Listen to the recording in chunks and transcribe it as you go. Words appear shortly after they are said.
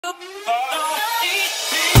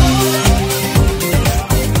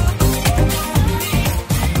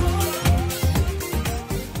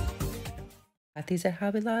Got these at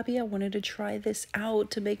Hobby Lobby. I wanted to try this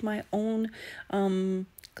out to make my own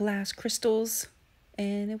glass crystals,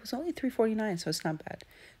 and it was only $3.49, so it's not bad.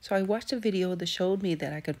 So I watched a video that showed me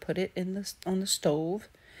that I could put it in on the stove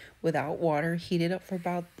without water, heat it up for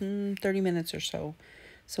about 30 minutes or so.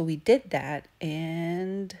 So we did that,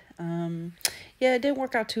 and yeah, it didn't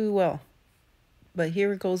work out too well. But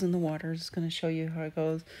here it goes in the water. It's going to show you how it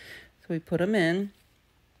goes. So we put them in.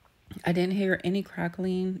 I didn't hear any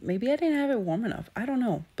crackling. Maybe I didn't have it warm enough. I don't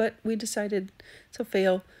know. But we decided it's a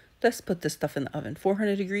fail. Let's put this stuff in the oven.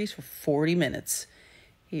 400 degrees for 40 minutes.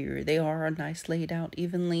 Here they are, nice laid out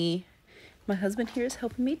evenly. My husband here is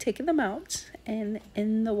helping me taking them out. And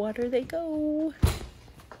in the water they go.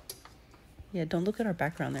 Yeah, don't look at our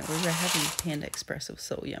background there. We were having Panda Express. It was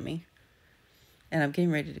so yummy. And I'm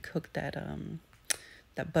getting ready to cook that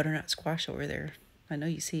butternut squash over there. I know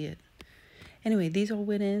you see it. Anyway, these all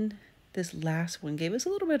went in. This last one gave us a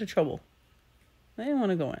little bit of trouble. I didn't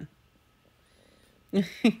want to go in.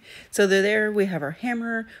 So they're there. We have our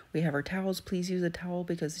hammer. We have our towels. Please use a towel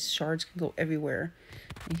because these shards can go everywhere.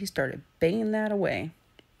 And he started banging that away.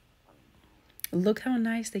 Look how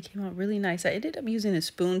nice they came out. Really nice. I ended up using a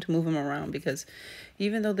spoon to move them around because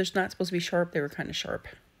even though they're not supposed to be sharp, they were kind of sharp.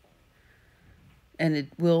 And it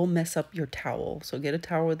will mess up your towel. So get a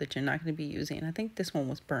towel that you're not going to be using. I think this one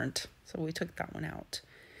was burnt, so we took that one out.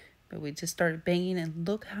 But we just started banging, and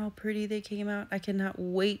look how pretty they came out. I cannot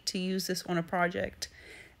wait to use this on a project.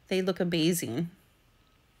 They look amazing.